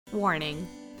Warning.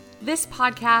 This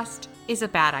podcast is a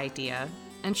bad idea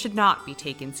and should not be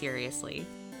taken seriously.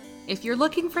 If you're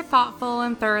looking for thoughtful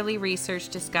and thoroughly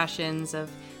researched discussions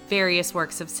of various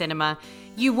works of cinema,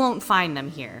 you won't find them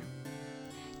here.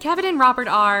 Kevin and Robert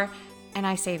are, and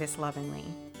I say this lovingly,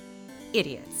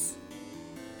 idiots.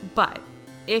 But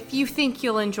if you think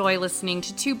you'll enjoy listening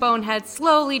to two boneheads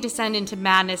slowly descend into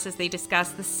madness as they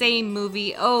discuss the same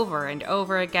movie over and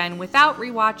over again without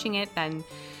rewatching it, then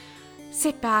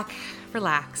sit back,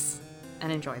 relax,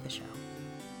 and enjoy the show.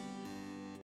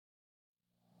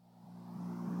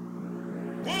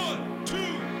 1, 2,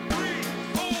 3,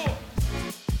 4.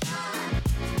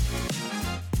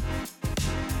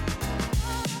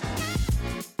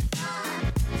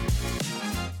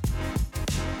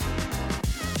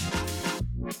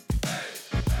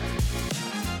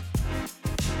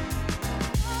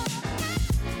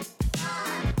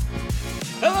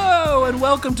 Hello, and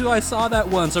welcome to I Saw That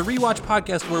Once, a rewatch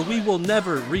podcast where we will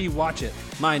never rewatch it.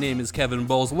 My name is Kevin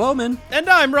Bowles-Loman. And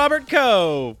I'm Robert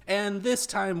Coe. And this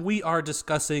time we are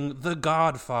discussing The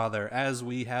Godfather, as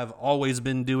we have always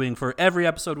been doing for every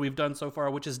episode we've done so far,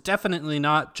 which is definitely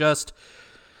not just...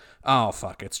 Oh,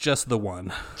 fuck, it's just the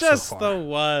one. Just so far. the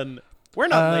one. We're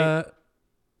not late.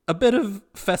 A bit of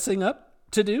fessing up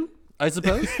to do, I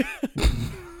suppose.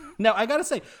 Now, I gotta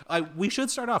say, we should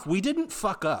start off. We didn't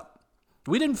fuck up.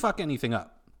 We didn't fuck anything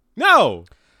up. No.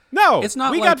 It's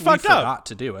not we like got fucked we up. forgot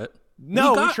to do it.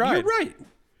 No, we tried. You're right.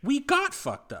 We got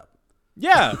fucked up.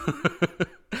 Yeah.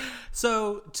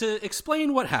 So to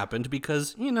explain what happened,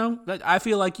 because, you know, I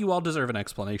feel like you all deserve an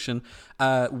explanation.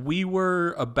 We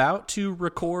were about to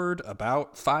record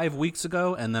about 5 weeks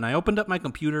ago, and then I opened up my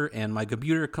computer, and my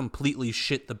computer completely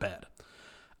shit the bed.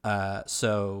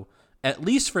 So at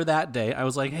least for that day, I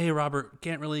was like, hey, Robert,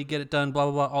 can't really get it done, blah,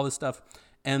 blah, blah, all this stuff.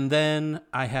 And then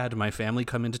I had my family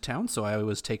come into town, so I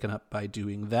was taken up by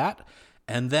doing that.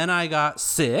 And then I got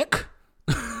sick.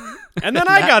 And then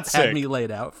I got sick. Had me laid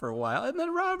out for a while. And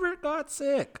then Robert got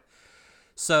sick.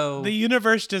 So The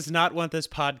universe does not want this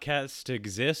podcast to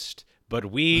exist,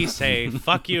 but we say,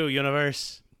 fuck you,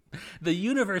 universe. the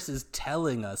universe is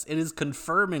telling us, it is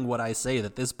confirming what I say,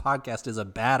 that this podcast is a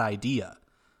bad idea.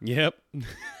 Yep.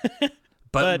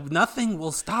 But nothing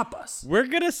will stop us. We're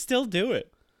going to still do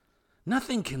it.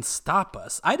 Nothing can stop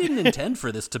us. I didn't intend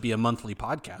for this to be a monthly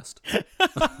podcast.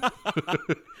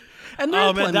 And there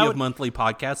are plenty of monthly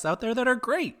podcasts out there that are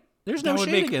great. There's no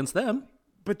shade against them.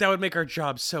 But that would make our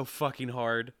job so fucking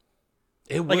hard.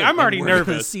 It would. I'm already and we're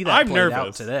nervous. gonna see that I'm played nervous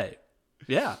out today.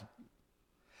 Yeah.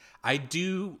 I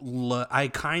do. I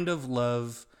kind of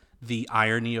love the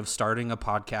irony of starting a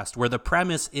podcast where the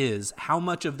premise is, how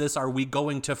much of this are we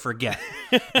going to forget?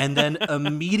 And then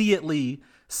immediately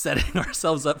setting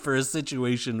ourselves up for a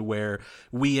situation where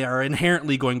we are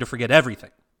inherently going to forget everything.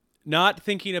 Not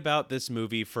thinking about this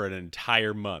movie for an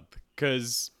entire month,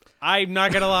 because I'm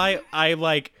not gonna lie, I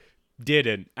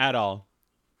didn't at all.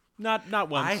 Not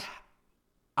once.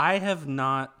 I have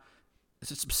not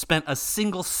spent a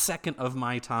single second of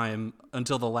my time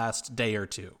until the last day or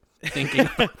two thinking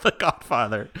about The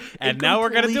Godfather. And now we're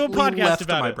gonna do a podcast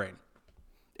about my it. brain.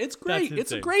 It's great. That's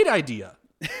It's a insane. great idea.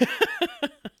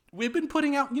 We've been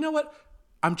putting out, you know what?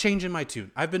 I'm changing my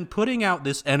tune. I've been putting out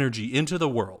this energy into the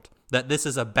world that this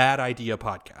is a bad idea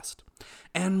podcast.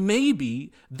 And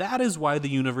maybe that is why the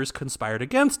universe conspired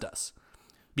against us.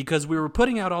 Because we were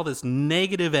putting out all this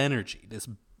negative energy, this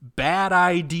bad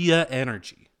idea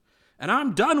energy. And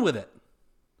I'm done with it.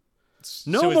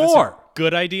 No So is more. this a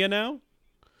good idea now?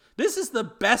 This is the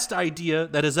best idea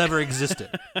that has ever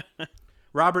existed.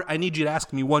 Robert, I need you to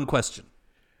ask me one question.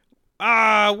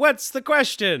 What's the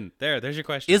question? There's your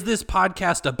question. Is this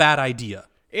podcast a bad idea?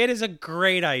 It is a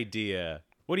great idea.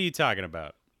 What are you talking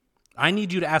about? I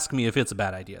need you to ask me if it's a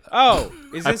bad idea, though. Oh,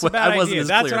 is this a I bad wasn't idea? as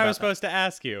That's clear what I about was supposed to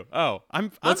ask you. Oh,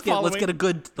 I'm Let's following.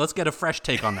 get a fresh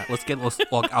take on that.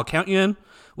 I'll count you in.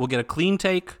 We'll get a clean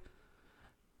take.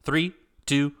 3,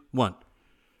 2, 1.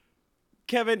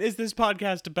 Kevin, is this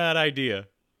podcast a bad idea?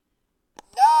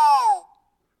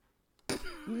 No!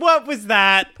 What was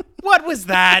that? What was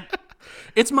that?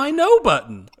 It's my no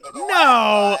button.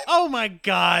 No! Oh my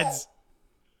God!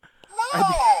 No!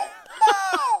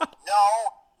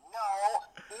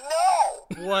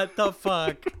 No! What the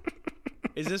fuck?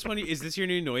 Is this your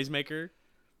new noisemaker?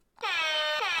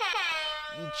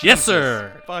 Yes,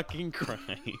 sir. Fucking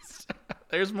Christ.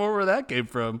 There's more where that came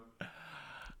from.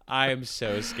 I am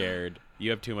so scared. You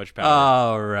have too much power.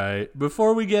 All right.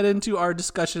 Before we get into our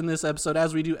discussion this episode,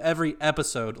 as we do every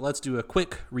episode, let's do a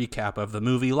quick recap of the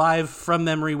movie live from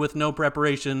memory with no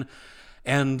preparation.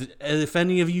 And if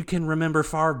any of you can remember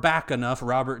far back enough,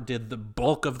 Robert did the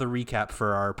bulk of the recap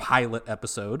for our pilot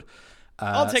episode.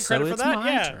 I'll take credit for that.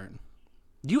 My turn.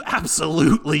 You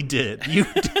absolutely did. You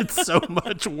did so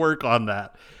much work on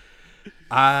that.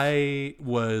 I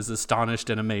was astonished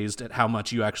and amazed at how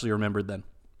much you actually remembered then.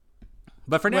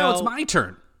 But for now, it's my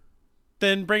turn.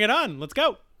 Then bring it on. Let's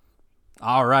go.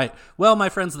 All right. Well, my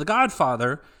friends, The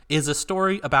Godfather is a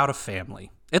story about a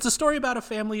family. It's a story about a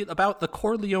family, about the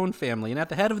Corleone family. And at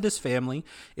the head of this family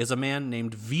is a man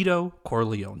named Vito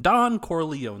Corleone. Don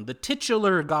Corleone, the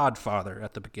titular godfather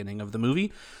at the beginning of the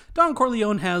movie. Don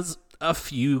Corleone has a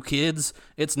few kids.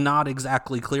 It's not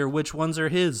exactly clear which ones are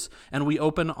his. And we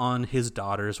open on his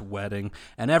daughter's wedding,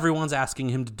 and everyone's asking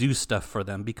him to do stuff for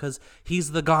them because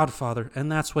he's the godfather,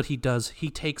 and that's what he does. He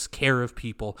takes care of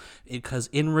people because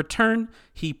in return,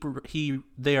 he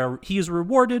is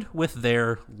rewarded with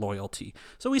their loyalty.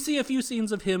 So we see a few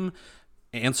scenes of him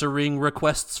answering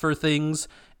requests for things,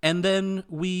 and then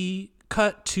we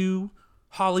cut to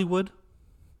Hollywood.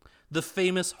 The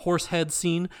famous horsehead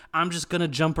scene. I'm just going to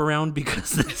jump around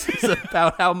because this is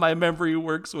about how my memory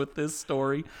works with this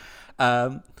story.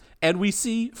 And we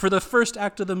see, for the first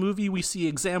act of the movie, we see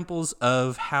examples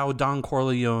of how Don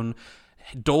Corleone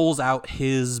doles out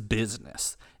his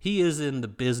business. He is in the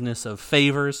business of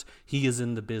favors. He is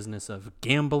in the business of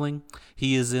gambling.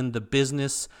 He is in the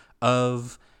business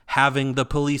of having the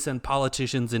police and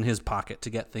politicians in his pocket to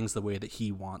get things the way that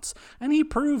he wants. And he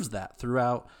proves that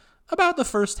throughout about the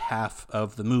first half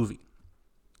of the movie.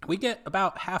 We get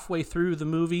about halfway through the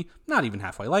movie, not even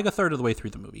halfway, like a third of the way through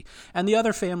the movie, and the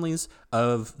other families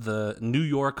of the New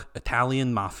York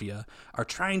Italian mafia are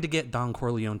trying to get Don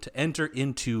Corleone to enter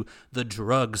into the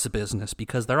drugs business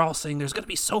because they're all saying there's going to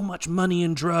be so much money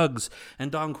in drugs.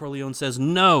 And Don Corleone says,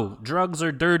 no, drugs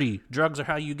are dirty. Drugs are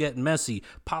how you get messy.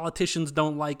 Politicians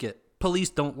don't like it. Police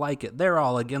don't like it. They're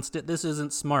all against it. This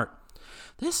isn't smart.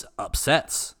 This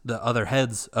upsets the other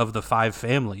heads of the five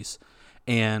families.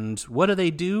 And what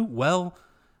do? Well,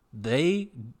 they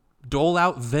dole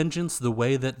out vengeance the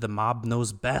way that the mob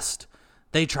knows best.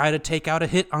 They try to take out a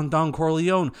hit on Don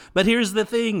Corleone. But here's the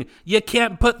thing. You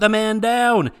can't put the man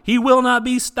down. He will not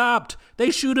be stopped.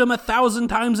 They shoot him 1,000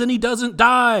 times and he doesn't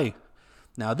die.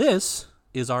 Now this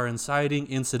is our inciting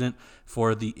incident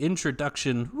for the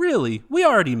introduction. Really, we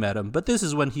already met him, but this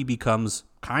is when he becomes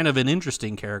kind of an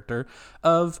interesting character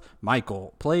of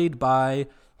Michael, played by,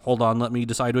 hold on, let me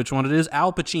decide which one it is,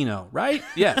 Al Pacino, right?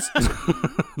 Yes.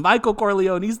 Michael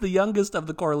Corleone, he's the youngest of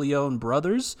the Corleone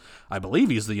brothers. I believe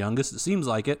he's the youngest, it seems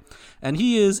like it. And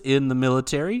he is in the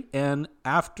military, and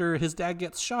after his dad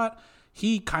gets shot,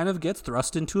 he kind of gets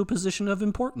thrust into a position of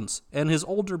importance. And his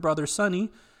older brother,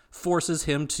 Sonny, forces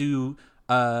him to,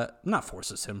 not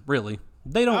forces him, really.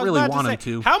 They don't really want him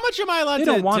to. How much am I allowed to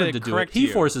They don't want him to do it. He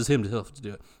forces him to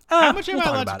do it. How much am I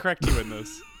allowed to correct you in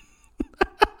this?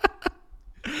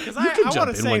 Because you can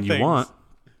jump in when you want.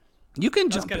 You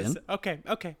can jump in. Okay.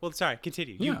 Well, sorry.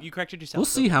 Continue. Yeah. You corrected yourself.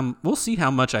 We'll see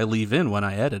how much I leave in when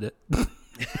I edit it.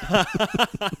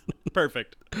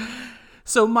 Perfect.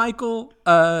 So Michael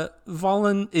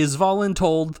volunteers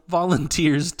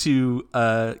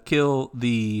to kill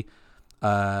the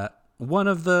one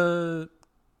of the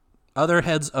other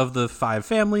heads of the five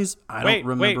families. I don't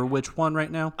remember which one right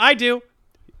now. I do.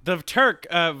 The Turk,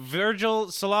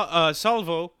 Virgil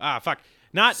Salvo.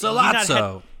 Not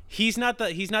Salazzo. He's not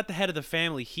the head of the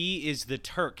family. He is the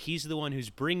Turk. He's the one who's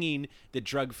bringing the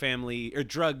drug family or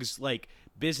drugs like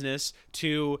business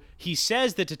to. He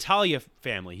says the Tattaglia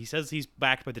family. He says he's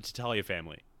backed by the Tattaglia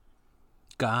family.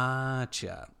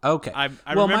 Gotcha. Okay.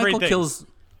 Well,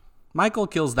 Michael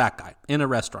kills that guy in a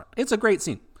restaurant. It's a great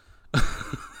scene.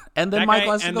 And then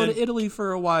Michael has to go to Italy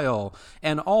for a while.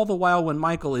 And all the while when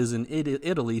Michael is in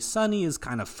Italy, Sonny is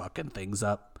kind of fucking things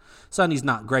up. Sonny's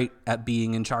not great at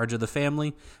being in charge of the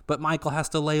family, but Michael has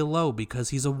to lay low because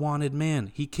he's a wanted man.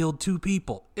 He killed 2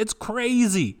 people. It's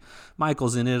crazy.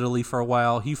 Michael's in Italy for a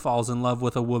while. He falls in love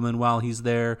with a woman while he's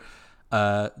there.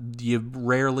 You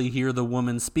rarely hear the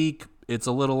woman speak. It's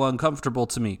a little uncomfortable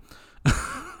to me.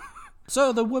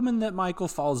 So the woman that Michael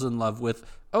falls in love with,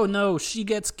 oh no, she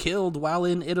gets killed while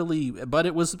in Italy, but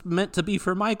it was meant to be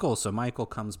for Michael. So Michael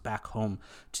comes back home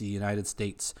to the United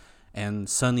States, and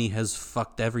Sonny has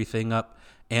fucked everything up.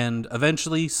 And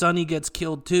eventually Sonny gets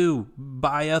killed too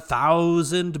by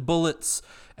 1,000 bullets.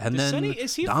 And then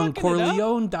Don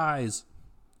Corleone dies.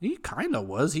 He kind of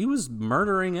was. He was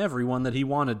murdering everyone that he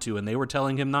wanted to, and they were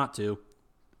telling him not to.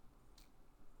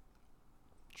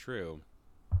 True.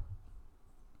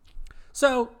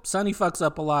 So Sonny fucks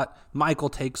up a lot. Michael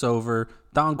takes over.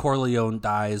 Don Corleone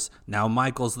dies. Now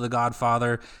Michael's the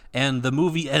Godfather. And the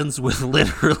movie ends with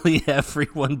literally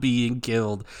everyone being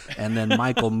killed. And then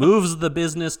Michael moves the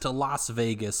business to Las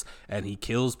Vegas. And he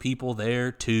kills people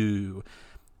there too.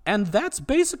 And that's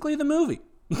basically the movie.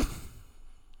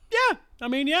 Yeah. I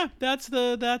mean, yeah, that's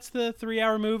the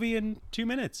 3-hour movie in 2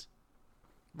 minutes.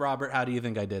 Robert, how do you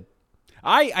think I did?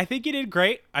 I think you did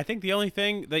great. I think the only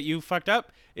thing that you fucked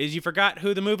up is you forgot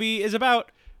who the movie is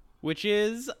about, which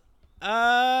is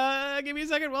give me a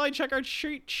second while I check our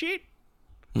cheat sheet.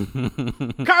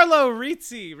 Carlo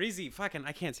Rizzi. Fucking,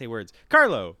 I can't say words.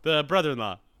 Carlo, the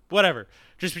brother-in-law. Whatever.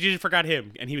 You just forgot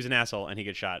him, and he was an asshole, and he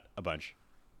gets shot a bunch.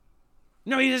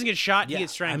 No, he doesn't get shot. He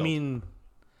gets strangled. I mean,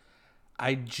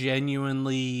 I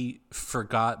genuinely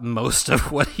forgot most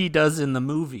of what he does in the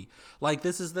movie. Like,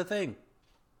 this is the thing.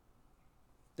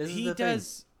 He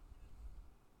does.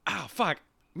 Oh, fuck.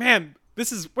 Man,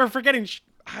 we're forgetting.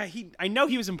 I know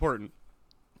he was important.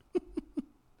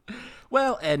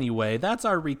 Well, anyway, that's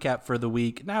our recap for the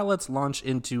week. Now let's launch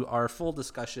into our full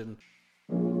discussion.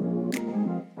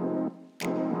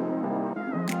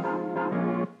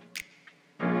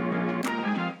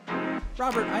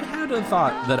 Robert, I had a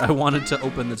thought that I wanted to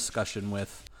open the discussion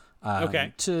with.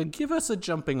 Okay. To give us a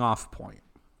jumping off point.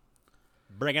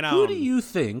 Bring it on. Who do you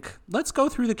think, let's go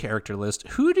through the character list,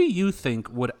 who do you think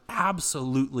would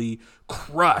absolutely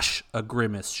crush a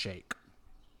Grimace shake?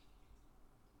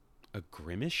 A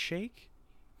Grimace shake?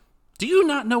 Do you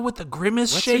not know what the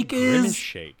Grimace What's shake a is? Grimace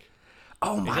shake?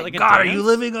 Oh my it like a God, are dance? you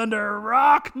living under a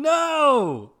rock?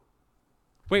 No!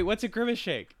 Wait, what's a Grimace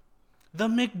shake? The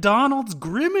McDonald's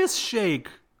Grimace shake.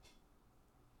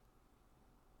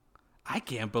 I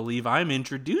can't believe I'm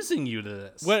introducing you to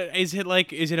this. What is it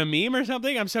like? Is it a meme or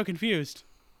something? I'm so confused.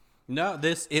 No,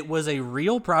 it was a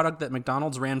real product that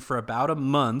McDonald's ran for about a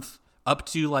month up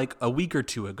to like a week or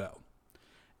two ago.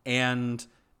 And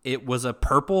it was a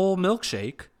purple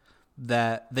milkshake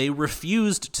that they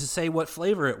refused to say what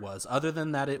flavor it was, other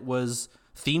than that it was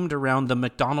themed around the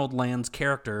McDonaldland's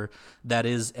character that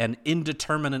is an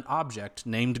indeterminate object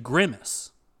named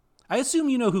Grimace. I assume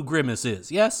you know who Grimace is,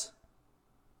 yes?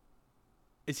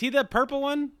 Is he the purple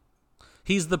one?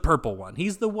 He's the purple one.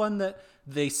 He's the one that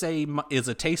they say is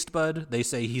a taste bud. They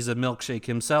say he's a milkshake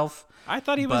himself. I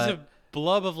thought he was a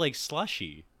blub of like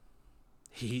slushy.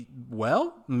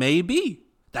 Well, maybe.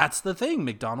 That's the thing.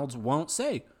 McDonald's won't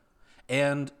say.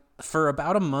 And for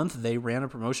about a month, they ran a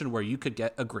promotion where you could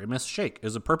get a Grimace shake. It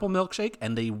was a purple milkshake,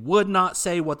 and they would not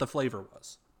say what the flavor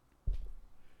was.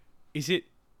 Was it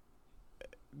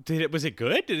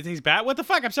good? Did it taste bad? What the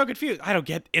fuck? I'm so confused. I don't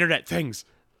get internet things.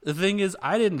 The thing is,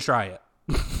 I didn't try it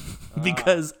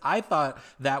because I thought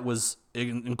that was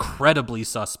incredibly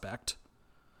suspect.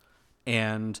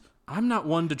 And I'm not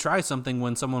one to try something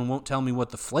when someone won't tell me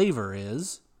what the flavor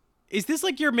is. Is this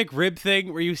like your McRib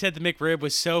thing where you said the McRib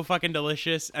was so fucking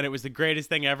delicious and it was the greatest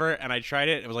thing ever and I tried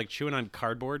it? It was like chewing on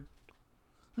cardboard.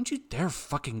 Don't you dare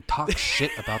fucking talk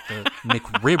shit about the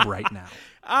McRib right now.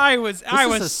 I was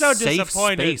so safe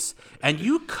disappointed. Space, and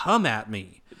you come at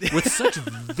me with such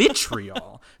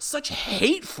vitriol, such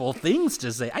hateful things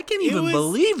to say. I can't even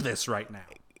believe this right now.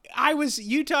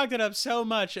 You talked it up so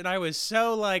much and I was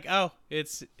so like, oh,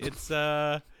 it's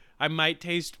I might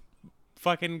taste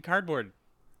fucking cardboard.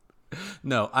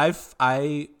 No,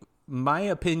 my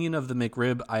opinion of the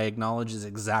McRib, I acknowledge, is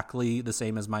exactly the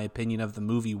same as my opinion of the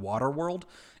movie Waterworld,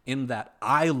 in that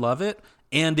I love it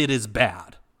and it is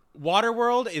bad.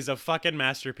 Waterworld is a fucking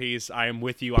masterpiece. I am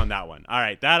with you on that one. All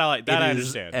right, that I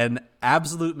understand. An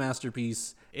absolute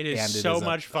masterpiece. It is and so it is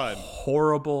much fun.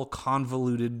 Horrible,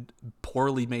 convoluted,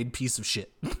 poorly made piece of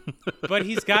shit. But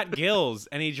he's got gills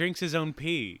and he drinks his own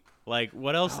pee. Like,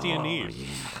 what else do you need? Yeah,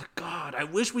 God, I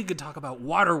wish we could talk about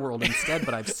Waterworld instead,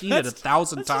 but I've seen it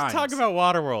 1,000 Let's times. just talk about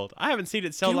Waterworld. I haven't seen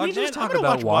it so Can long. we just Man, talk I'm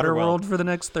gonna about watch Waterworld for the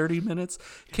next 30 minutes?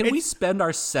 Can we spend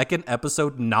our second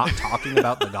episode not talking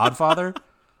about The Godfather?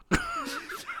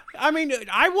 I mean,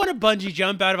 I want to bungee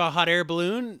jump out of a hot air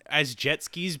balloon as jet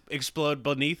skis explode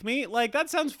beneath me. Like,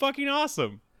 that sounds fucking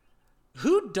awesome.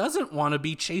 Who doesn't want to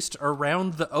be chased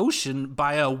around the ocean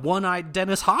by a one-eyed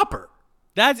Dennis Hopper?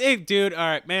 That's it, dude. All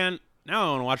right, man. Now I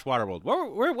want to watch Waterworld.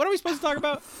 What are we supposed to talk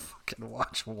about? Fucking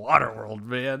watch Waterworld,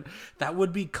 man. That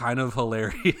would be kind of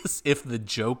hilarious if the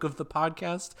joke of the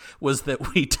podcast was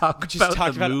that we talked about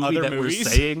the movie that we're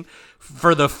saying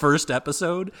for the first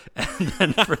episode, and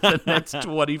then for the next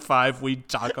 25 we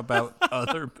talk about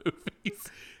other movies.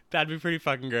 That'd be pretty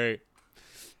fucking great.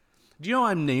 Do you know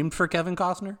I'm named for Kevin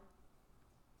Costner?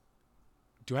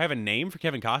 Do I have a name for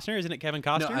Kevin Costner? Isn't it Kevin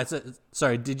Costner? No, I said,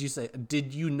 sorry, did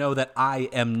you know that I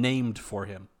am named for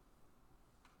him?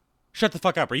 Shut the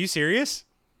fuck up. Are you serious?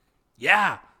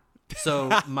 Yeah. So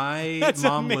my That's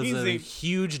mom was a amazing.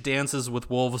 huge Dances with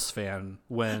Wolves fan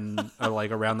when,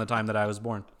 like, around the time that I was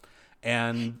born,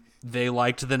 and they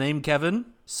liked the name Kevin,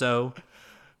 so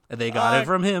they got it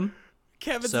from him.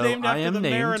 Kevin's So named I after am the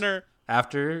named Mariner.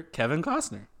 after Kevin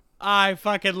Costner. I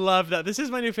fucking love that. This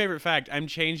is my new favorite fact. I'm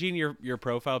changing your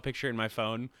profile picture in my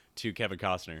phone to Kevin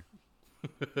Costner.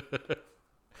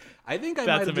 I think I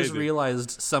That's might have just amazing.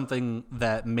 realized something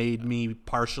that made me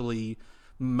partially,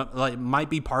 might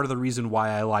be part of the reason why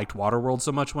I liked Waterworld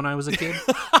so much when I was a kid.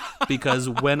 Because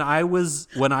when I was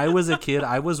a kid,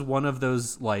 I was one of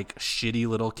those like shitty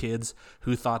little kids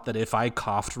who thought that if I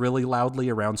coughed really loudly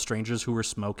around strangers who were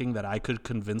smoking, that I could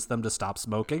convince them to stop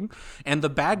smoking. And the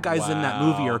bad guys in that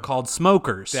movie Wow. are called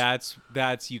smokers. That's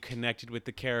you connected with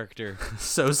the character.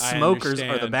 So smokers are the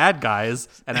understand. bad guys.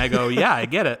 And I go, yeah, I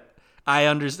get it. I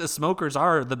understand. Smokers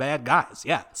are the bad guys.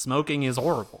 Yeah, smoking is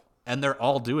horrible. And they're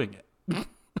all doing it.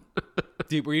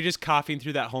 Dude, were you just coughing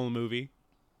through that whole movie?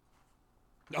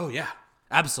 Oh, yeah.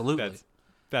 Absolutely.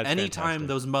 That's Anytime fantastic.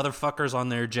 those motherfuckers on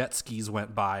their jet skis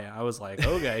went by, I was like,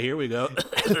 okay, here we go.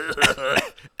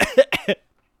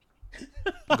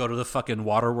 Go to the fucking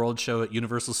Waterworld show at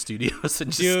Universal Studios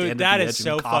and just Dude, stand that at the is edge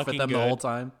so and cough at fucking them the good. whole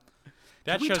time.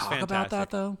 that Can we show's talk fantastic. about that,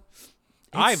 though? It's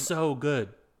I've- so good.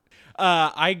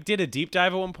 I did a deep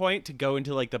dive at one point to go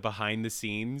into like the behind the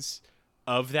scenes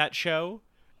of that show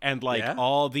and like Yeah?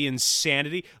 all the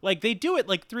insanity. Like they do it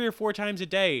like 3 or 4 times a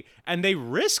day and they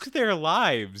risk their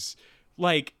lives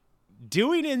like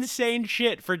doing insane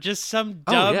shit for just some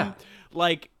Oh, dumb yeah.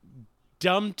 like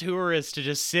dumb tourist to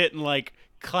just sit and like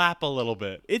clap a little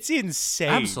bit. It's insane.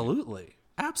 Absolutely.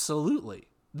 Absolutely.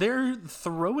 They're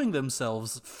throwing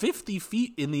themselves 50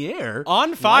 feet in the air.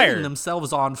 On fire. Lighting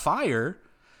themselves on fire.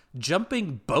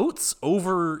 Jumping boats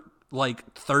over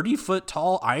like 30-foot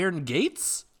tall iron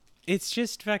gates. It's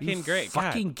just fucking great. God.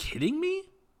 Fucking kidding me?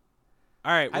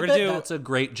 All right, I we're bet gonna do that's a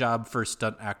great job for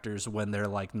stunt actors when they're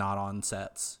like not on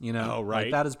sets. You know, Oh, right.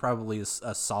 Like, that is probably a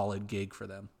solid gig for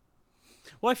them.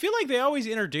 Well, I feel like they always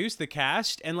introduce the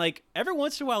cast, and like every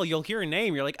once in a while, you'll hear a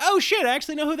name. You're like, "Oh shit, I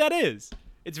actually know who that is."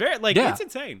 It's very like Yeah. it's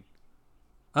insane.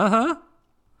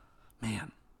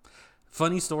 Man,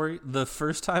 funny story. The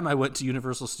first time I went to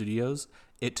Universal Studios,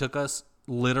 it took us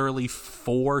literally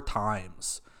 4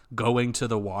 times going to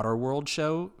the Waterworld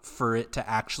show for it to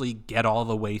actually get all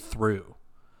the way through.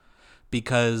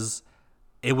 Because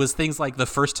it was things like the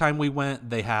first time we went,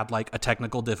 they had like a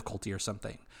technical difficulty or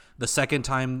something. The second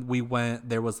time we went,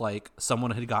 there was like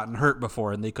someone had gotten hurt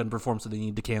before and they couldn't perform, so they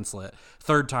needed to cancel it.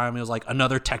 Third time, it was like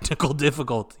another technical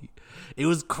difficulty. It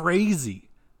was crazy.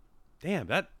 Damn,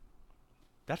 that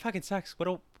fucking sucks.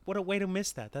 What a way to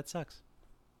miss that. That sucks.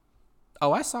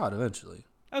 Oh, I saw it eventually.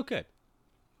 Oh, good.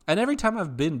 And every time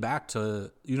I've been back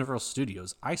to Universal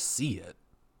Studios, I see it.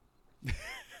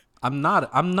 I'm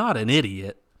not an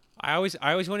idiot. I always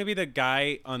want to be the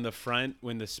guy on the front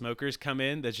when the smokers come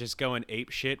in that's just going ape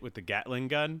shit with the Gatling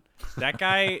gun. That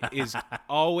guy is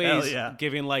always Hell yeah.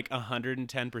 giving like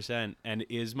 110% and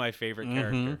is my favorite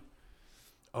character.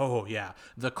 Oh yeah,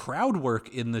 the crowd work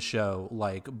in the show,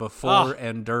 like before Ah.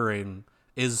 and during,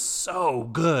 is so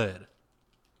good.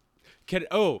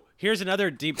 Here's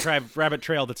another deep rabbit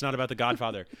trail that's not about The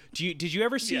Godfather. Did you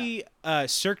ever see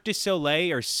Cirque du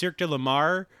Soleil or Cirque de la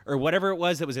Mar or whatever it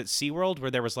was that was at SeaWorld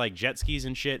where there was like jet skis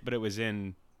and shit, but it was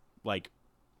in like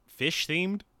fish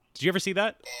themed? Did you ever see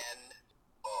that?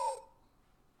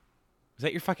 Is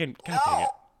that your fucking God dang it.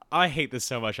 I hate this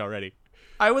so much already.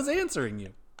 I was answering you.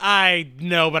 I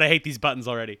know, but I hate these buttons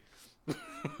already.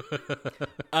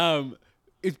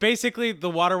 It's basically the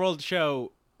Waterworld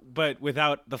show, but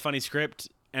without the funny script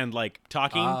and like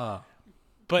talking.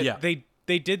 But yeah.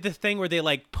 they did the thing where they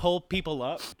like pull people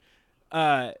up.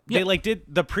 They like did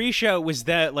the pre-show was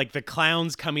that like the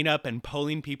clowns coming up and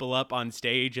pulling people up on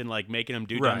stage and like making them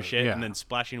do dumb Right, shit yeah. and then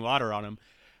splashing water on them.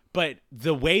 But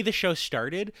the way the show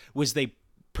started was they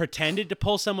pretended to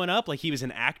pull someone up like he was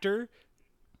an actor,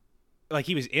 like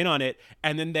he was in on it,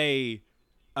 and then they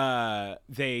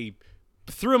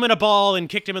threw him in a ball and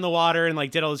kicked him in the water and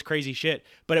like did all this crazy shit.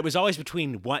 But it was always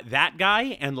between that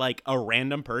guy and like a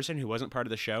random person who wasn't part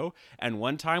of the show. And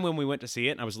one time when we went to see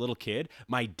it and I was a little kid,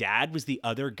 my dad was the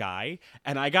other guy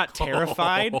and I got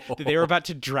terrified that they were about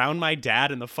to drown my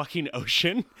dad in the fucking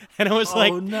ocean. And I was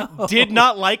like, no. did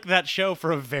not like that show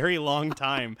for a very long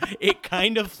time. It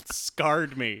kind of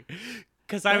scarred me.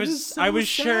 Because I was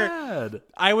sure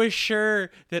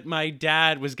that my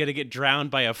dad was gonna get drowned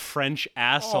by a French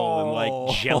asshole in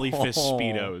like jellyfish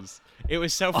speedos. It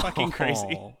was so fucking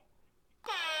crazy.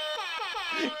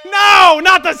 No,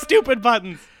 not the stupid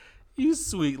buttons. You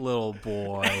sweet little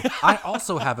boy. I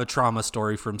also have a trauma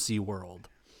story from SeaWorld.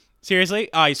 Seriously?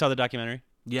 Oh, you saw the documentary?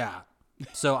 Yeah.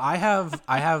 So I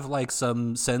have like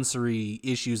some sensory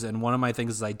issues, and one of my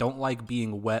things is I don't like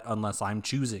being wet unless I'm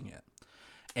choosing it.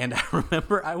 And I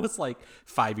remember I was like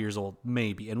 5 years old,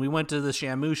 maybe, and we went to the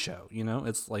Shamu show. You know,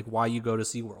 it's like why you go to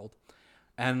SeaWorld.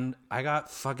 And I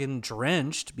got fucking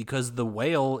drenched because the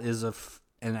whale is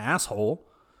an asshole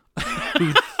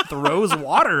who throws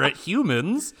water at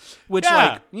humans, which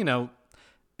like, you know,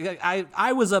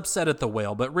 I was upset at the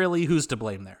whale, but really who's to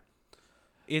blame there?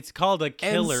 It's called a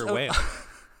killer whale.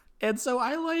 And so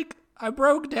I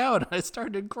broke down. I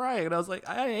started crying, and I was like,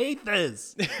 I hate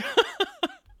this.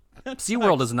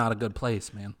 SeaWorld is not a good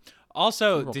place, man.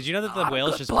 Also, did you know that the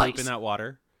whales just poop in that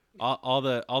water? All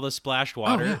the splashed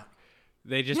water, yeah.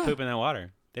 they just poop in that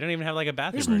water. They don't even have like a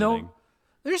bathroom or anything.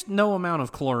 There's no amount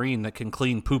of chlorine that can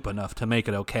clean poop enough to make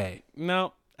it okay.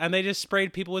 No, and they just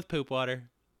sprayed people with poop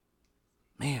water.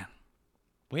 Man.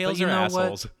 Whales you are know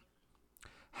assholes. what?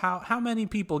 How many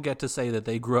people get to say that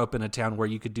they grew up in a town where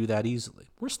you could do that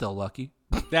easily? We're still lucky.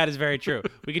 That is very true.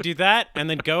 We could do that and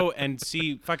then go and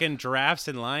see fucking giraffes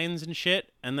and lions and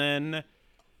shit, and then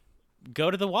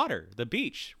go to the water, the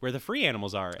beach, where the free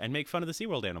animals are, and make fun of the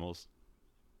SeaWorld animals.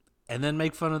 And then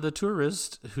make fun of the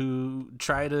tourists who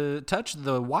try to touch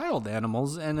the wild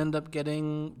animals and end up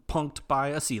getting punked by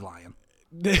a sea lion.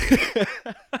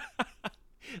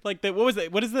 Like what was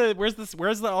it?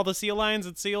 Where's all the sea lions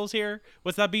and seals here?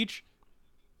 What's that beach?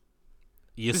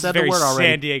 You This said is the very word already.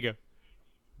 San Diego.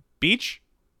 Beach?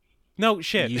 No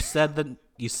shit. You said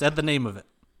the name of it.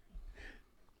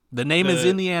 The name is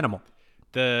in the animal.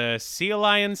 The sea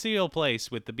lion seal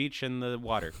place with the beach and the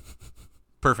water.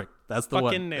 Perfect. That's the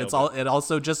Fucking one. nailed It's all. It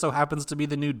also just so happens to be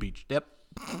the nude beach. Yep.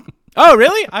 Oh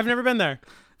really? I've never been there.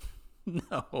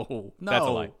 No. That's a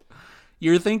lie.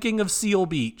 You're thinking of Seal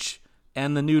Beach,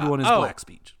 and the nude one is Black's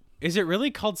Beach. Is it really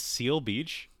called Seal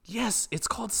Beach? Yes, it's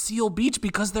called Seal Beach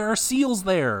because there are seals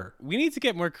there. We need to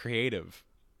get more creative.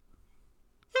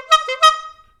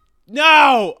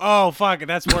 No! Oh, fuck.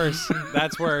 That's worse.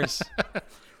 That's worse.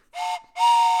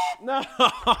 No.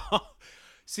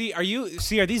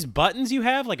 Are these buttons you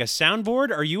have like a soundboard?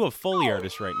 Or are you a Foley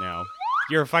artist right now?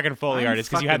 You're a fucking Foley artist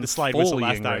because you had the slide whistle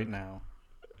last time. Right now.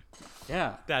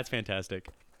 Yeah. That's fantastic.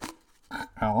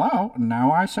 Hello.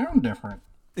 Now I sound different.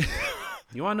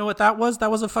 You want to know what that was?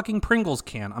 That was a fucking Pringles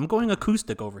can. I'm going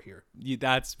acoustic over here.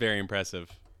 That's very impressive.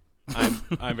 I'm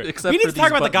very... Except we need for to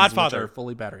talk these about The buttons, which Godfather. are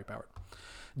fully battery powered.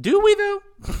 Do we though?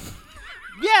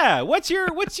 Yeah. What's your?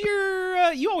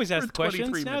 You always ask the 23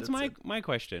 questions. Now it's minutes my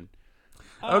question.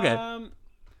 Okay.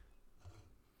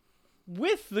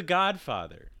 With The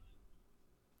Godfather.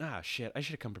 Ah, shit. I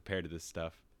should have come prepared to this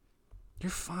stuff. You're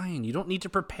fine. You don't need to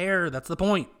prepare. That's the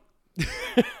point.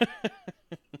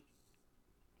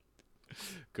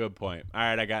 Good point. All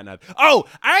right, I got nothing. Oh,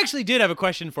 I actually did have a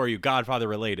question for you, Godfather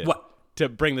related. What? To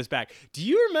bring this back. Do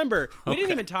you remember, we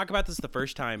didn't even talk about this the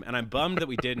first time, and I'm bummed that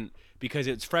we didn't because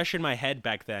it's fresh in my head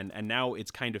back then, and now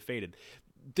it's kind of faded.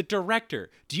 The director.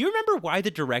 Do you remember why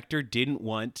the director didn't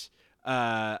want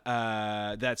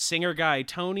that singer guy,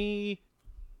 Tony?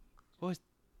 What was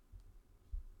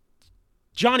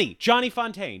Johnny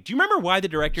Fontaine. Do you remember why the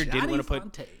director didn't want to put...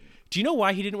 Fontaine. Do you know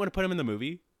why he didn't want to put him in the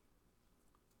movie?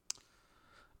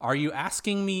 Are you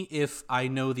asking me if I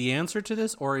know the answer to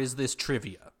this, or is this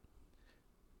trivia?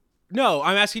 No,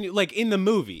 I'm asking you, like, in the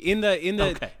movie, in the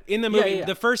movie, Yeah.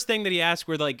 the first thing that he asked,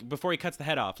 where like before he cuts the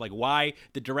head off, like why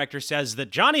the director says that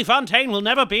Johnny Fontaine will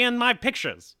never be in my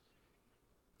pictures.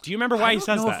 Do you remember why he says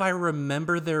that? I don't know if I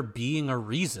remember there being a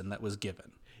reason that was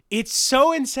given. It's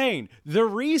so insane. The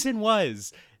reason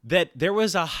was that there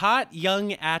was a hot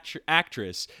young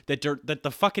actress that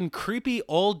the fucking creepy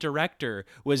old director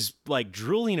was like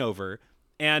drooling over,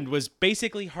 and was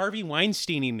basically Harvey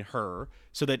Weinsteining her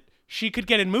so that she could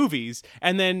get in movies.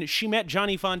 And then she met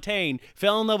Johnny Fontaine,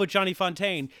 fell in love with Johnny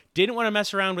Fontaine, didn't want to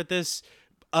mess around with this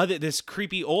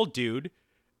creepy old dude,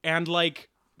 and like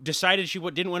decided she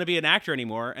didn't want to be an actor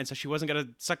anymore, and so she wasn't gonna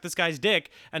suck this guy's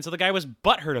dick, and so the guy was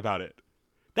butthurt about it.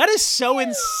 That is so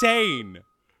insane.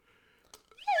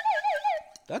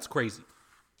 That's crazy.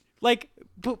 Like,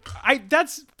 why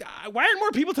aren't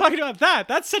more people talking about that?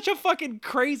 That's such a fucking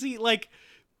crazy, like,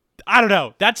 I don't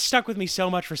know. That stuck with me so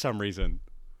much for some reason.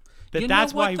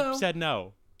 That's why he said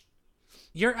no.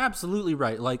 You're absolutely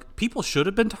right. Like, people should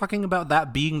have been talking about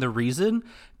that being the reason,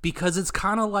 because it's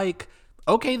kind of like,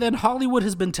 okay, then Hollywood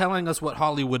has been telling us what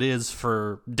Hollywood is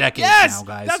for decades now,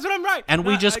 guys. That's what I'm right. And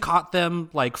we just caught them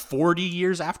like 40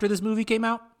 years after this movie came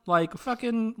out. Like,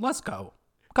 fucking, let's go.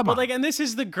 Come on. Like, and this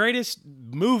is the greatest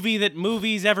movie that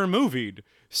movies ever movied.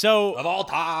 So of all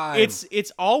time.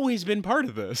 it's always been part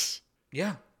of this.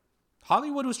 Yeah.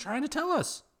 Hollywood was trying to tell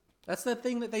us. That's the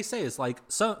thing that they say. It's like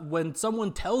when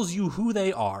someone tells you who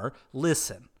they are,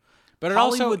 listen. But it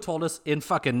Hollywood also told us in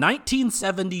fucking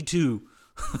 1972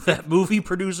 that movie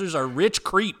producers are rich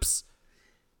creeps.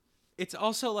 it's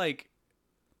also like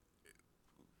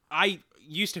I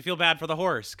used to feel bad for the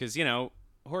horse because, you know,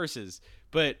 horses.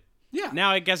 But Yeah. now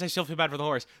I guess I still feel bad for the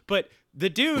horse. But the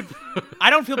dude,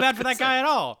 I don't feel bad for that guy at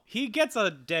all. He gets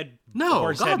a dead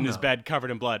horse God, head in his no. bed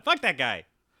covered in blood. Fuck that guy.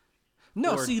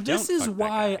 No, Or see, this don't is fuck that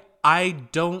why guy. I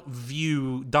don't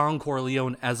view Don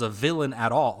Corleone as a villain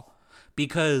at all.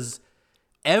 Because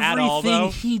all,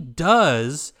 though?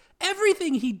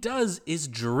 everything he does is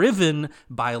driven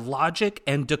by logic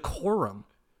and decorum.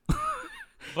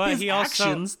 But His he also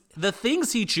actions, the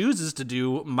things he chooses to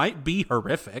do might be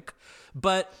horrific,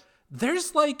 but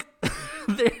there's like,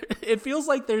 it feels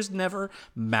like there's never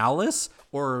malice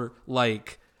or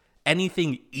like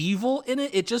anything evil in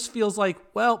it. It just feels like,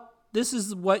 well, this is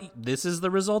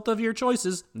the result of your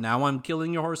choices. Now I'm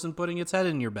killing your horse and putting its head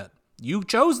in your bed. You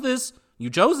chose this. You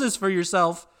chose this for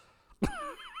yourself.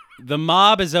 the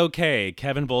mob is okay.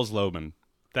 Kevin Bowles-Loman.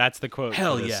 That's the quote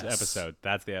Hell for this yes. episode.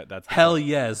 That's the Hell quote.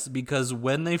 yes, because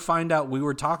when they find out we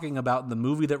were talking about the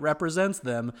movie that represents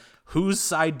them, whose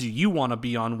side do you want to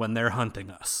be on when they're hunting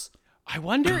us? I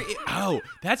wonder.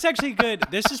 That's actually good.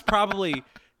 This is probably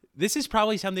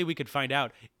something we could find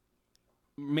out.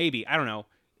 Maybe, I don't know.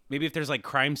 Maybe if there's like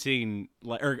crime scene,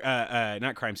 or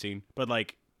not crime scene, but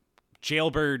like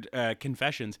jailbird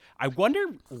confessions. I wonder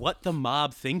what the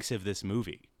mob thinks of this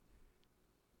movie.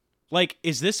 Like,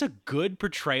 is this a good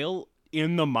portrayal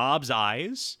in the mob's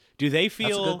eyes? Do they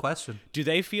feel? That's a good question. Do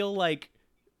they feel like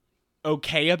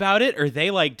okay about it, or are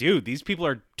they like, dude, these people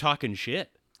are talking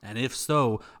shit? And if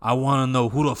so, I want to know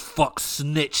who the fuck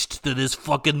snitched to this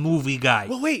fucking movie guy.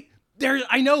 Well, wait.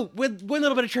 I know, with one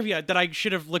little bit of trivia that I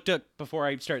should have looked up before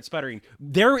I start sputtering.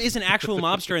 There is an actual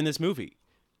mobster in this movie.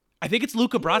 I think it's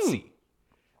Luca Brasi.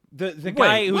 The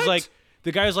guy who's what? like,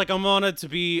 the guy's like, I'm honored to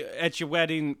be at your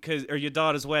wedding, or your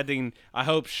daughter's wedding. I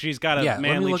hope she's got a Yeah, let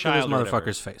manly me look at child. this or whatever."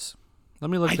 motherfucker's face.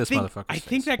 Let me look at this motherfucker's face. I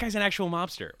think that guy's an actual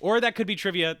mobster. Or that could be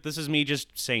trivia. This is me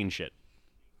just saying shit.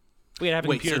 We have a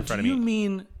computer in front of me.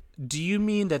 Do you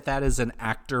mean that is an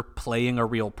actor playing a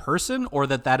real person, or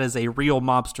that is a real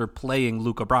mobster playing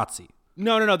Luca Brasi?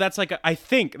 No. That's like, I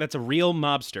think that's a real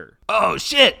mobster. Oh,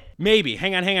 shit! Maybe.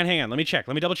 Hang on. Let me check.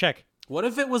 Let me double check. What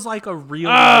if it was like a real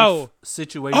life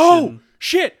situation? Oh,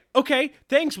 shit. Okay.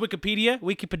 Thanks,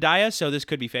 Wikipedia. So this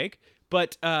could be fake.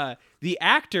 But the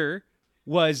actor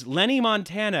was Lenny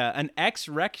Montana, an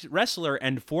ex-wrestler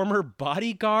and former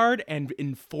bodyguard and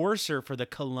enforcer for the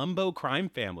Colombo crime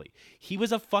family. He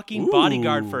was a fucking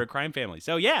bodyguard for a crime family.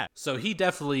 So, yeah. So he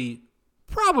definitely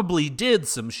probably did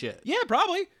some shit. Yeah,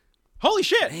 probably. Holy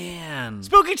shit. Man.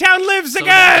 Spooky Town lives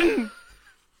again!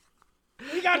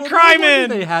 We got crime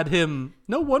in!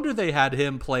 No wonder they had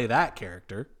him play that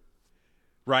character.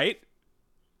 Right?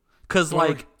 Because,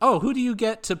 who do you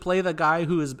get to play the guy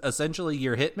who is essentially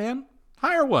your hitman?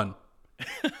 Hire one.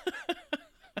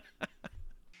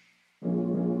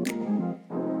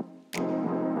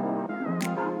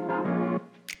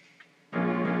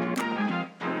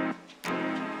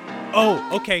 Oh,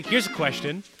 okay. Here's a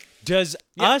question. Does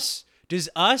us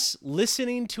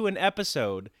listening to an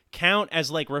episode count as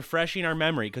like refreshing our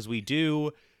memory? Because we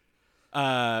do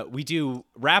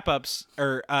wrap-ups,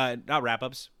 or not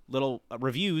wrap-ups, little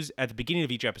reviews at the beginning of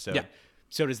each episode. Yeah.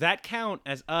 So does that count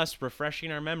as us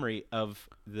refreshing our memory of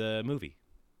the movie?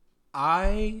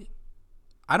 I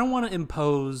don't want to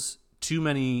impose too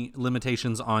many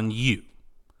limitations on you.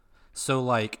 So,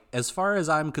 like, as far as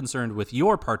I'm concerned with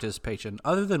your participation,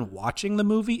 other than watching the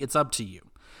movie, it's up to you.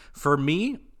 For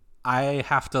me, I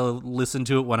have to listen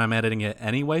to it when I'm editing it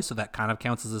anyway, so that kind of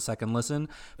counts as a second listen.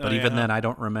 But even then, I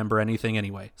don't remember anything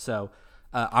anyway. So,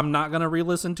 I'm not going to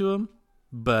re-listen to them.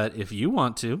 But if you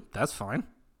want to, that's fine.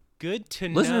 Good to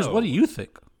know. Listeners, what do you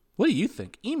think? What do you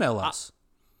think? Email us.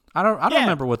 I don't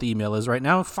remember what the email is right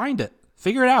now. Find it.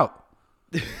 Figure it out.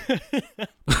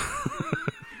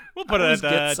 We'll put it at the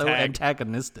get so tag.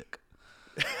 antagonistic.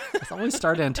 I always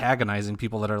start antagonizing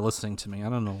people that are listening to me. I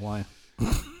don't know why.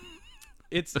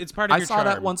 It's part of your charm. I saw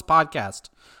that once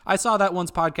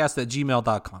podcast at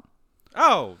gmail.com.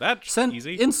 Oh, that's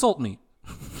easy. Insult me.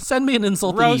 Send me an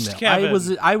insulting Roast email.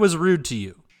 Kevin. I was rude to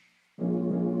you.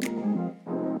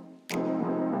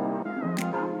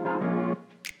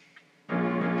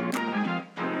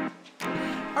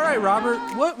 All right, Robert.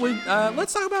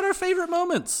 Let's talk about our favorite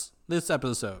moments this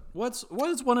episode. What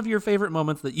is one of your favorite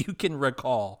moments that you can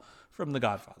recall from The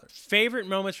Godfather. Favorite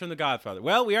moments from The Godfather.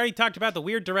 Well, we already talked about the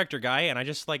weird director guy, and I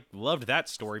just like loved that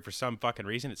story for some fucking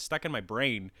reason. It's stuck in my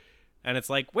brain, and it's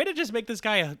like, way to just make this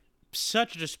guy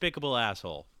such a despicable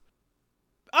asshole.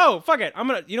 Oh, fuck it.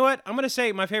 You know what? I'm gonna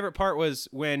say my favorite part was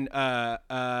when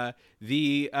the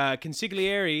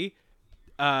consigliere,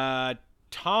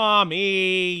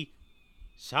 Tommy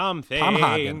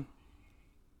something.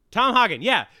 Tom Hagen,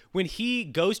 yeah. When he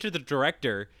goes to the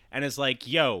director and is like,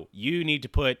 yo, you need to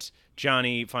put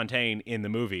Johnny Fontaine in the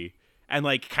movie, and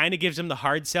like kind of gives him the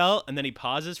hard sell, and then he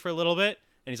pauses for a little bit,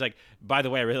 and he's like, by the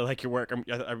way, I really like your work.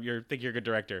 I think you're a good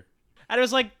director. And it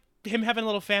was like him having a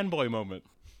little fanboy moment.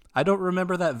 I don't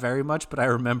remember that very much, but I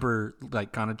remember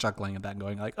like kind of chuckling at that and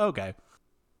going like, okay.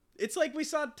 It's like we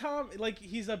saw Tom, like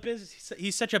he's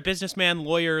such a businessman,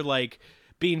 lawyer, like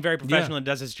being very professional and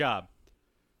does his job.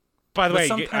 By the way,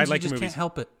 I like the movies. Can't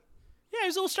help it. Yeah,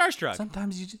 he's a little starstruck.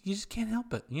 Sometimes you just can't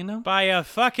help it, you know? By a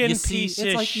fucking piece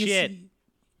of shit.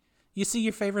 You see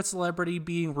your favorite celebrity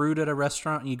being rude at a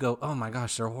restaurant and you go, oh my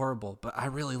gosh, they're horrible, but I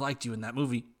really liked you in that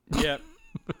movie. Yeah.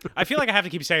 I feel like I have to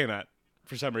keep saying that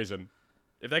for some reason.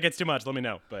 If that gets too much, let me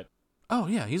know. But oh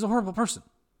yeah, he's a horrible person.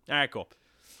 All right, cool.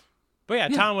 But yeah,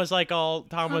 Tom was all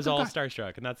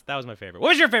starstruck, and that was my favorite. What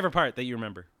was your favorite part that you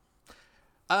remember?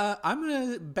 I'm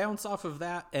gonna bounce off of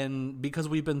that, and because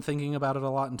we've been thinking about it a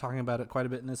lot and talking about it quite a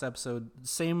bit in this episode,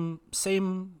 same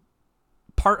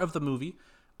part of the movie.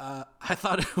 I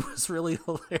thought it was really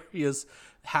hilarious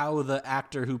how the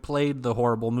actor who played the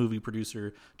horrible movie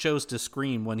producer chose to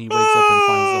scream when he wakes up and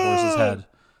finds the horse's head.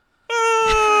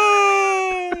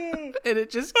 And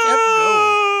it just kept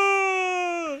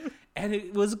going. And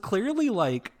it was clearly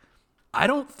like, I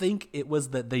don't think it was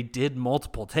that they did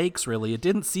multiple takes, really. It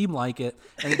didn't seem like it.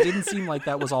 And it didn't seem like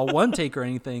that was all one take or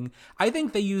anything. I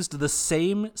think they used the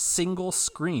same single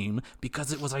scream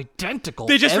because it was identical.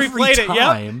 They just every replayed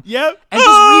time, it. Yep. And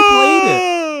just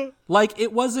replayed it. Like,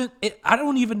 it wasn't, I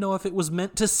don't even know if it was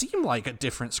meant to seem like a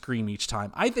different scream each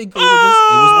time. I think they were just,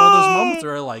 it was one of those moments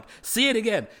where like, see it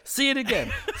again, see it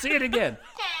again, see it again.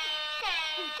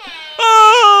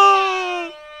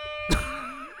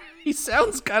 He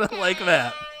sounds kind of like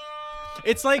that.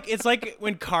 It's like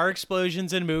when car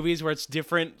explosions in movies where it's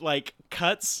different like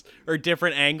cuts or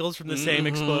different angles from the same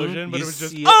explosion, but You it was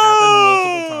just see it happen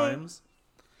multiple times.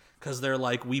 Because they're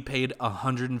like, we paid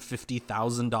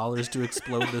 $150,000 to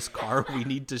explode this car. We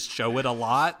need to show it a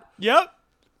lot. Yep.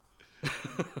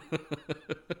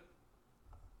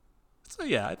 So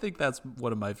yeah, I think that's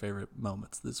one of my favorite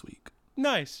moments this week.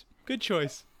 Nice. Good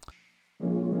choice.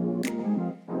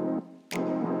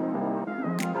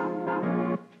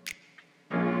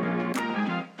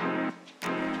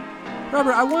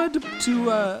 Robert, I wanted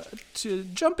to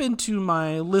jump into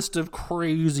my list of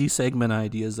crazy segment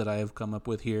ideas that I have come up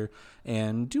with here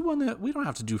and do one that we don't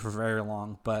have to do for very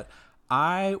long, but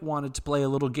I wanted to play a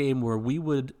little game where we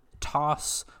would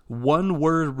toss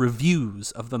one-word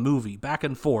reviews of the movie back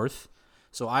and forth.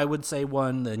 So I would say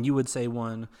one, then you would say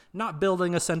one, not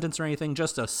building a sentence or anything,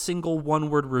 just a single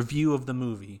one-word review of the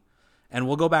movie. And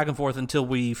we'll go back and forth until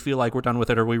we feel like we're done with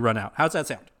it or we run out. How's that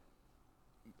sound?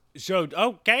 So,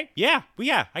 okay. Yeah. Well,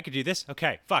 yeah, I could do this.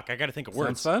 Okay. Fuck, I got to think of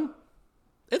words. Sounds fun?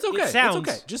 It's okay. It's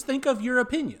okay. Just think of your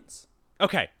opinions.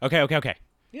 Okay.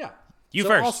 Yeah. You so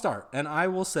first. I'll start, and I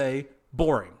will say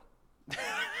boring.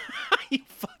 You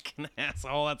fucking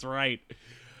asshole. That's right.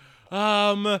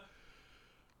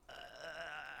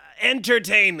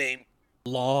 Entertaining.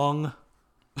 Long.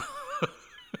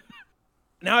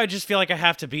 Now I just feel like I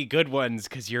have to be good ones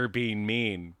because you're being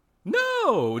mean.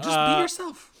 No, just be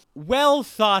yourself. Well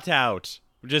thought out.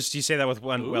 Just you say that with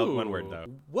one word though.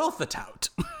 Well thought out.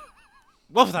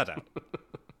 Well thought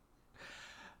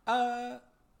out.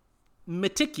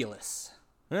 Meticulous.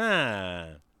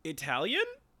 Italian?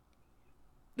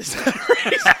 Is that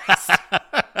racist?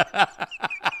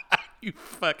 You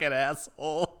fucking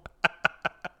asshole.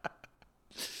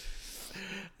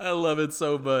 I love it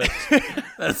so much.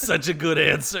 That's such a good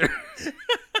answer.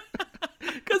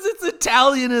 Because it's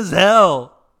Italian as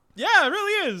hell. Yeah, it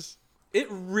really is. It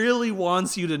really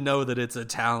wants you to know that it's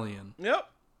Italian. Yep.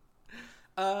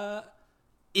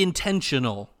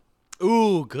 Intentional.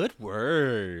 Ooh, good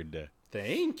word.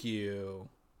 Thank you.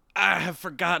 I have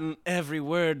forgotten every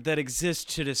word that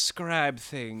exists to describe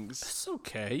things. It's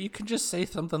okay. You can just say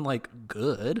something like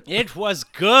good. It was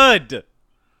good.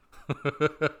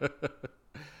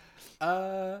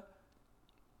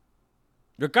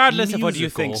 Regardless of what you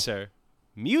think, sir.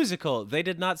 Musical. They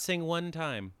did not sing one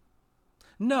time.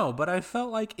 No, but I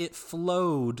felt like it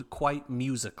flowed quite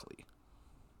musically.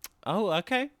 Oh,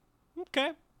 okay.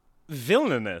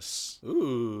 Villainous.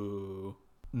 Ooh.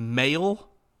 Male?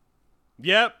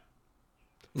 Yep.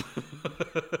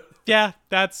 Yeah,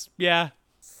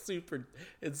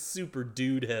 It's super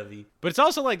dude heavy. But it's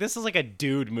also like, this is like a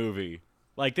dude movie.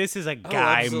 Like, this is a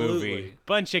guy movie.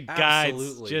 Bunch of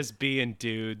guys just being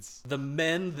dudes. The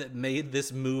men that made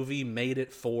this movie made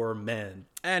it for men.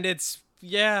 And it's,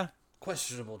 yeah.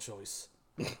 Questionable choice.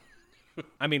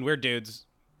 I mean, we're dudes,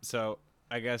 so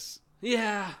I guess.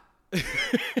 Yeah.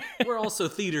 We're also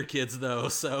theater kids, though,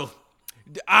 so.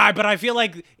 But I feel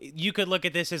like you could look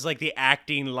at this as like the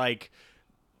acting,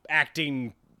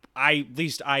 at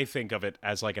least I think of it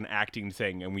as like an acting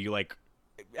thing. And we like,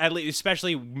 at least,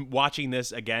 especially watching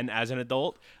this again as an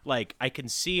adult, like I can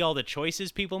see all the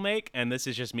choices people make, and this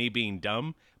is just me being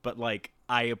dumb. But like,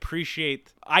 I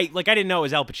appreciate, I didn't know it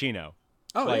was Al Pacino.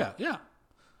 Oh, like, yeah.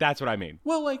 That's what I mean.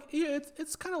 Well, like, yeah,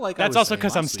 it's kind of like that's also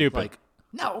because I'm stupid. Like,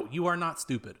 no, you are not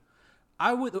stupid.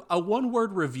 A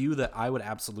one-word review that I would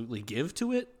absolutely give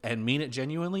to it and mean it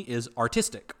genuinely is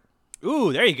artistic.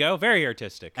 Ooh, there you go. Very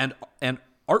artistic and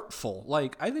artful.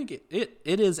 Like, I think it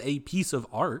is a piece of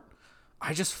art.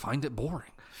 I just find it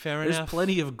boring. Fair There's enough.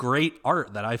 plenty of great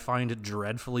art that I find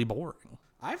dreadfully boring.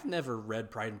 I've never read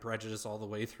Pride and Prejudice all the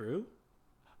way through.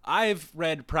 I've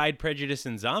read Pride, Prejudice,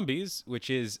 and Zombies,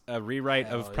 which is a rewrite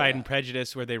of Pride and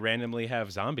Prejudice where they randomly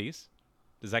have zombies.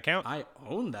 Does that count? I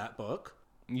own that book.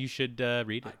 You should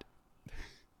read it.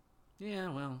 Yeah,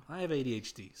 well, I have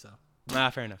ADHD, so.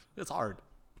 Fair enough. It's hard.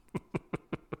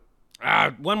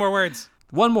 One more words.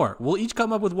 One more. We'll each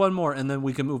come up with one more, and then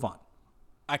we can move on.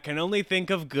 I can only think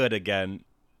of good again,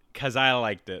 because I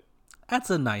liked it.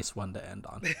 That's a nice one to end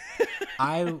on.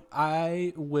 I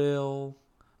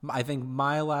think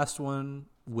my last one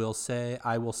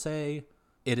I will say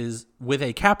it is, with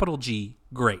a capital G,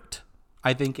 great.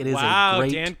 I think it is a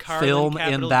great Dan Carlin, film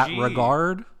in that G.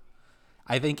 regard.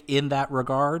 I think in that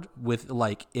regard,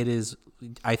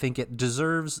 I think it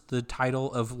deserves the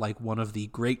title of like one of the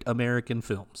great American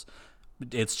films.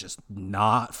 It's just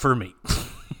not for me.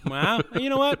 Wow. You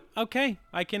know what? Okay.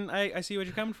 I see where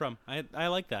you're coming from. I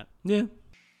like that. Yeah.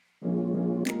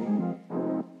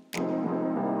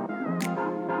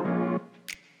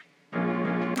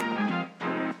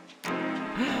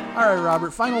 All right,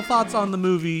 Robert, final thoughts on the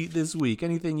movie this week.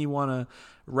 Anything you want to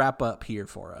wrap up here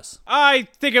for us? I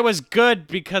think it was good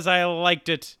because I liked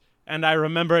it and I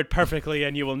remember it perfectly,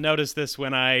 and you will notice this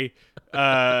when I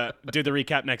do the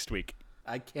recap next week.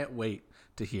 I can't wait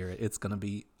to hear it. It's going to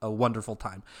be a wonderful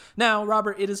time. Now,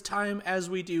 Robert, it is time, as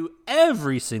we do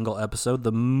every single episode,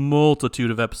 the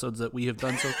multitude of episodes that we have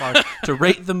done so far, to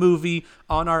rate the movie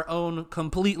on our own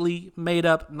completely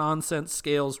made-up nonsense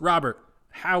scales. Robert,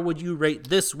 how would you rate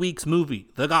this week's movie,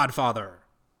 The Godfather?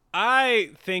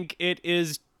 I think it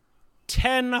is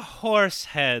 10 horse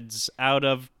heads out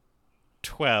of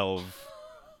 12.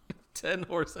 10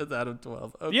 horse heads out of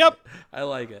 12. Okay. Yep. I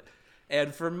like it.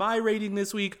 And for my rating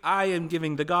this week, I am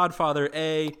giving The Godfather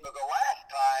a... For the last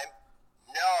time,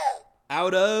 no.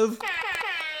 Out of...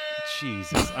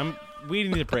 Jesus. We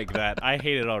need to break that. I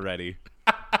hate it already.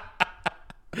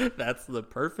 That's the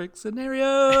perfect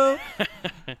scenario.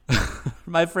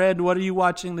 My friend, what are you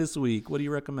watching this week? What do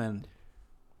you recommend?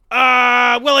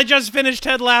 Well, I just finished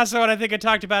Ted Lasso, and I think I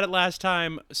talked about it last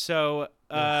time. So,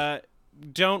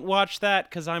 don't watch that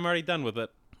because I'm already done with it.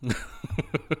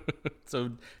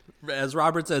 So, as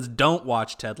Robert says, don't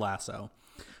watch Ted Lasso.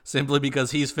 Simply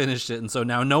because he's finished it, and so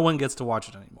now no one gets to watch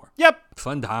it anymore. Yep.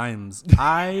 Fun times.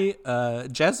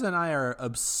 Jess and I are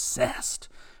obsessed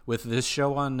with this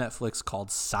show on Netflix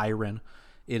called Siren.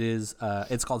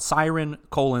 It's called Siren: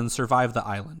 Survive the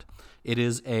Island. It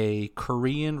is a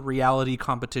Korean reality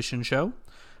competition show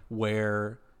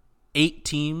where 6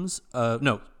 teams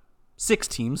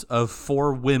of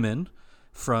 4 women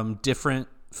from different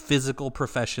physical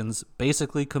professions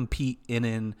basically compete in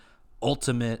an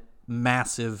ultimate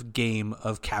massive game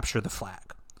of capture the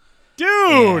flag.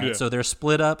 Dude! And so they're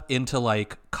split up into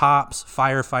like cops,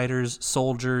 firefighters,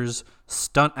 soldiers,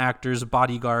 stunt actors,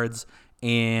 bodyguards,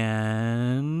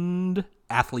 and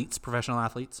athletes, professional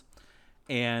athletes.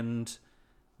 And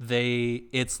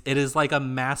it is like a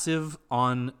massive,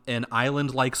 on an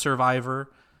island like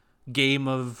Survivor, game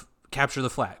of capture the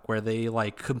flag where they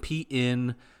like compete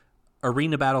in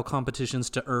arena battle competitions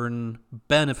to earn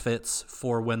benefits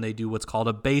for when they do what's called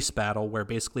a base battle, where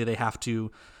basically they have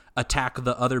to attack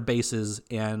the other bases,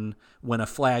 and when a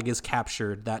flag is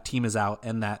captured, that team is out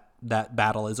and that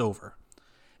battle is over.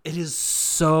 It is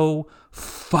so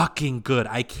fucking good.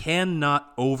 I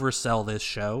cannot oversell this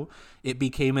show. It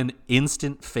became an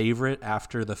instant favorite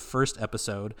after the first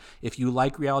episode. If you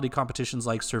like reality competitions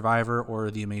like Survivor or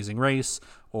The Amazing Race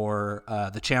or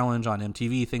The Challenge on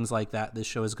MTV, things like that, this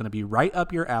show is going to be right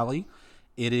up your alley.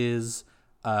 It is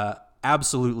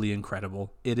Absolutely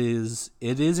incredible. It is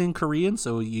in Korean,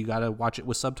 so you gotta watch it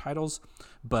with subtitles.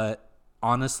 But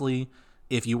honestly,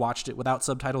 if you watched it without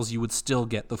subtitles, you would still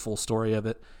get the full story of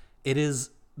it. It is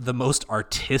the most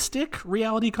artistic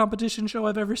reality competition show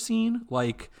I've ever seen.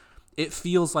 Like, it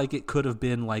feels like it could have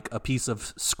been like a piece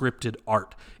of scripted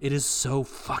art. It is so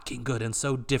fucking good and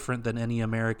so different than any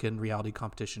American reality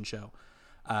competition show.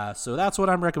 So that's what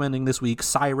I'm recommending this week.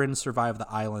 Siren Survive the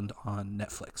Island on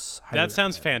Netflix. Highly That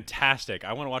sounds recommend. fantastic.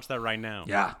 I want to watch that right now.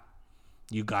 Yeah.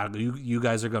 You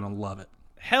guys are going to love it.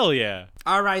 Hell yeah.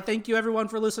 All right, thank you everyone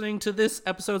for listening to this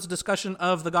episode's discussion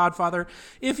of The Godfather.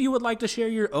 If you would like to share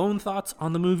your own thoughts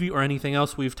on the movie or anything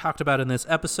else we've talked about in this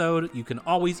episode, you can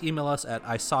always email us at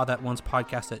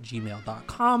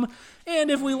isawthatoncepodcast@gmail.com.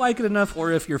 And if we like it enough,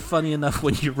 or if you're funny enough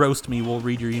when you roast me, we'll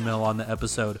read your email on the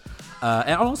episode.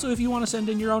 And also, if you want to send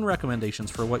in your own recommendations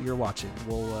for what you're watching,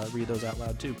 we'll read those out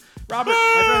loud too. Robert,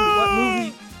 my friend, what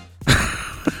movie...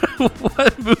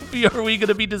 what movie are we going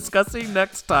to be discussing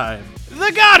next time?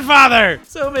 The Godfather!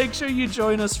 So make sure you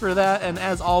join us for that, and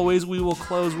as always, we will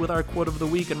close with our quote of the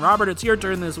week. And Robert, it's your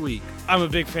turn this week. I'm a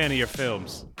big fan of your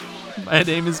films. My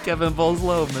name is Kevin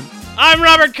Bowles-Loman. I'm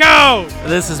Robert Coe!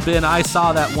 This has been I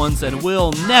Saw That Once and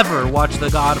Will never watch The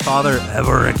Godfather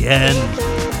ever again.